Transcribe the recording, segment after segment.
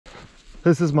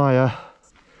This is my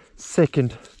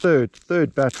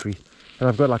third battery, and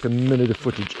I've got like a minute of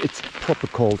footage. It's proper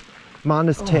cold.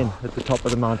 -10 at the top of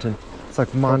the mountain. It's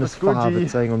like -5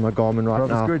 it's saying on my Garmin right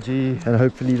now. And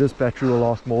hopefully this battery will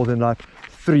last more than like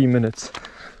 3 minutes.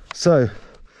 So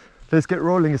let's get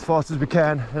rolling as fast as we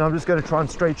can, and I'm just going to try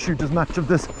and straight shoot as much of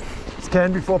this as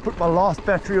can before I put my last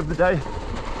battery of the day.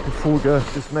 Before we go,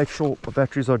 just make sure my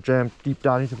batteries are jammed deep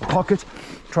down into my pocket,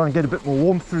 try and get a bit more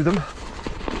warmth through them,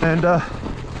 and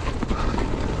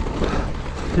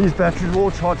these batteries are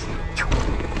all charged.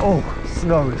 Oh,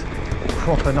 snow is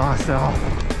proper nice now,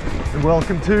 and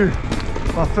welcome to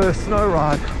my first snow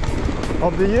ride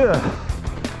of the year.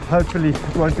 Hopefully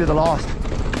it won't be the last,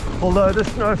 although the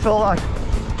snow fell like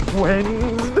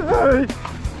Wednesday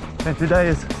and today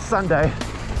is Sunday,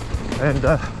 and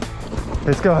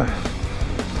let's go.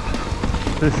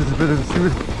 This is a bit of a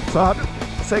suicide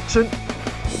section.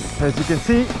 As you can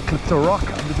see, clipped a rock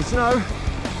under the snow,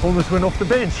 almost went off the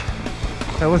bench.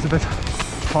 That was a bit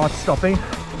hard stopping.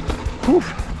 Whew.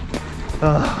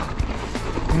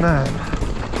 Man,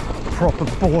 proper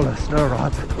baller snow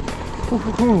ride.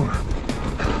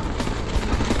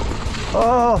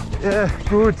 Oh yeah,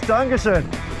 good, dankeschön.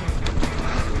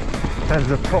 That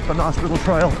is a proper nice little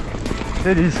trail.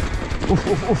 It is.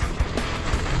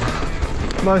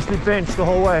 Mostly bench the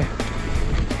whole way.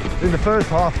 In the first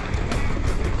half,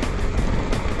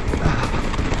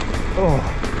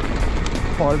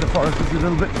 part of the forest is a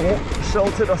little bit more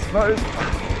sheltered, I suppose.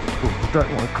 Don't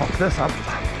want to cock this up.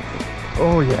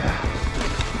 Oh yeah.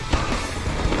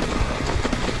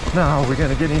 Now we're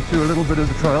going to get into a little bit of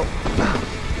the trail.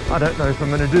 I don't know if I'm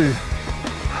going to do.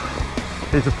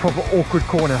 There's a proper awkward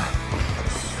corner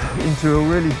into a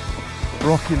really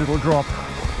rocky little drop,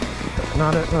 and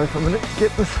I don't know if I'm going to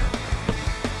get this.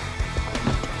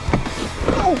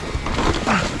 Oh!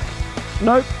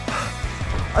 Nope,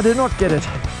 I did not get it.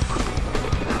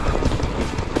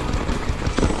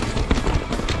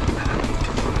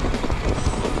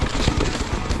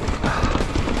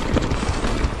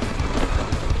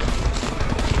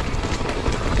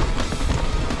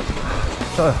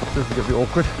 So this is going to be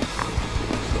awkward.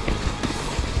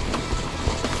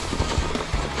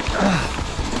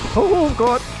 Oh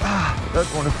God,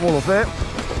 don't want to fall off there.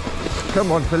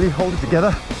 Come on Philly, hold it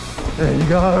together. There you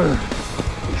go.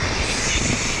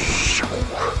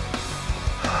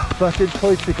 Bucket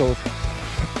popsicles.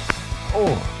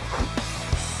 Oh,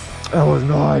 that was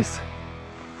nice.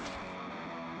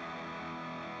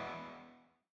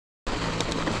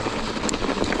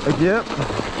 Yep.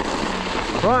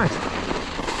 Right,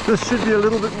 this should be a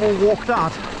little bit more walked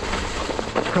out.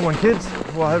 Come on kids,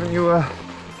 why haven't you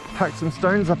packed some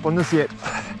stones up on this yet?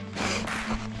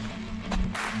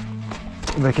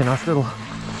 Make a nice little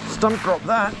stump drop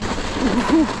that.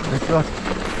 Let's not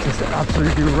just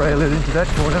absolutely rail it into that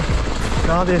corner.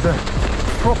 Now there's a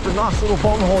proper nice little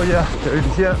bomb hole here.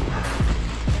 Here.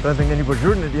 Don't think anybody's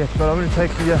ridden it yet, but I'm going to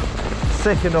take the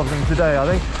second of them today, I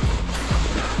think.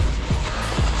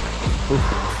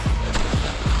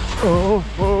 Oh,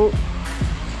 oh.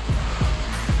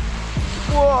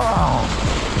 Wow!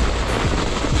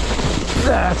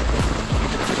 That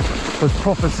was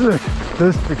proper slick.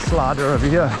 This big slider over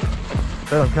here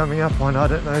that I'm coming up on, I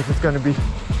don't know if it's going to be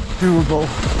doable.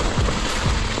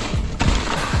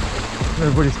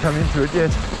 Nobody's come into it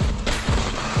yet.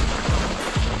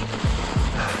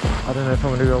 I don't know if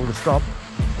I'm going to be able to stop.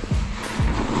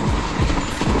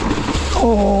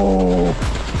 Oh,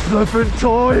 flippin'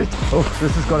 tight! Oh,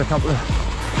 this has got a couple of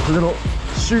little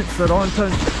shoots that aren't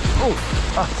turned. Oh,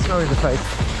 snow in the face.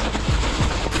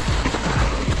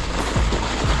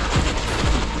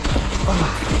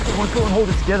 Come on, go and hold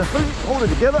it together, please. Hold it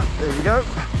together. There you go.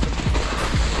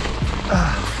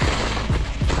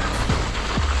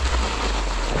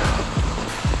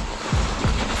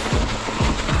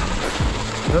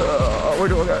 Where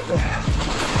do I go? There.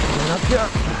 And up here.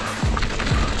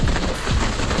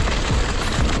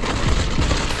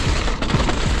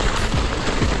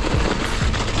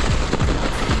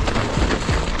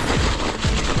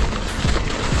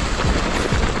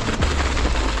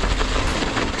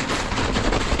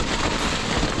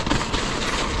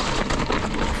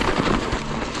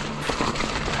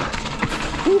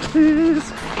 Please.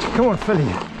 Come on,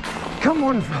 Philly. Come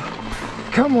on.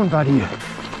 Come on, buddy.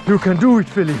 You can do it,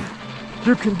 Philly.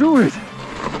 You can do it.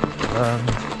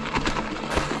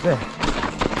 There.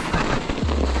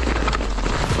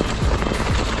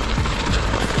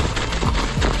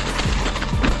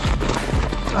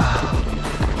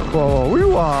 Whoa, wee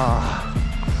wah.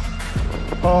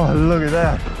 Oh, look at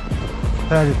that.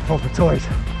 That is proper tight.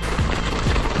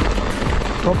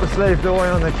 Proper slaved away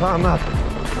on the climb up.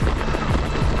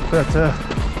 but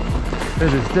it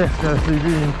has definitely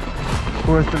been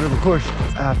worth a little push.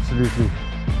 Absolutely.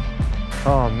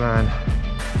 Oh man.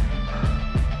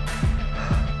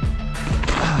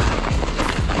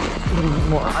 A little bit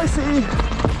more icy.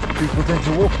 People tend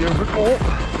to walk here a bit more.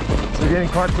 So we're getting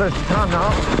quite close to town now.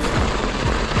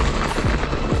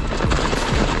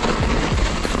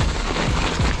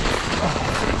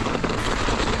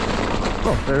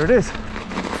 Oh, there it is.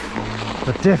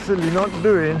 But definitely not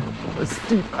doing a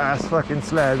steep ass fucking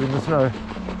slab in the snow.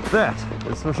 That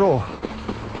is for sure.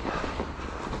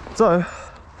 So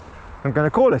I'm gonna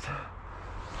call it.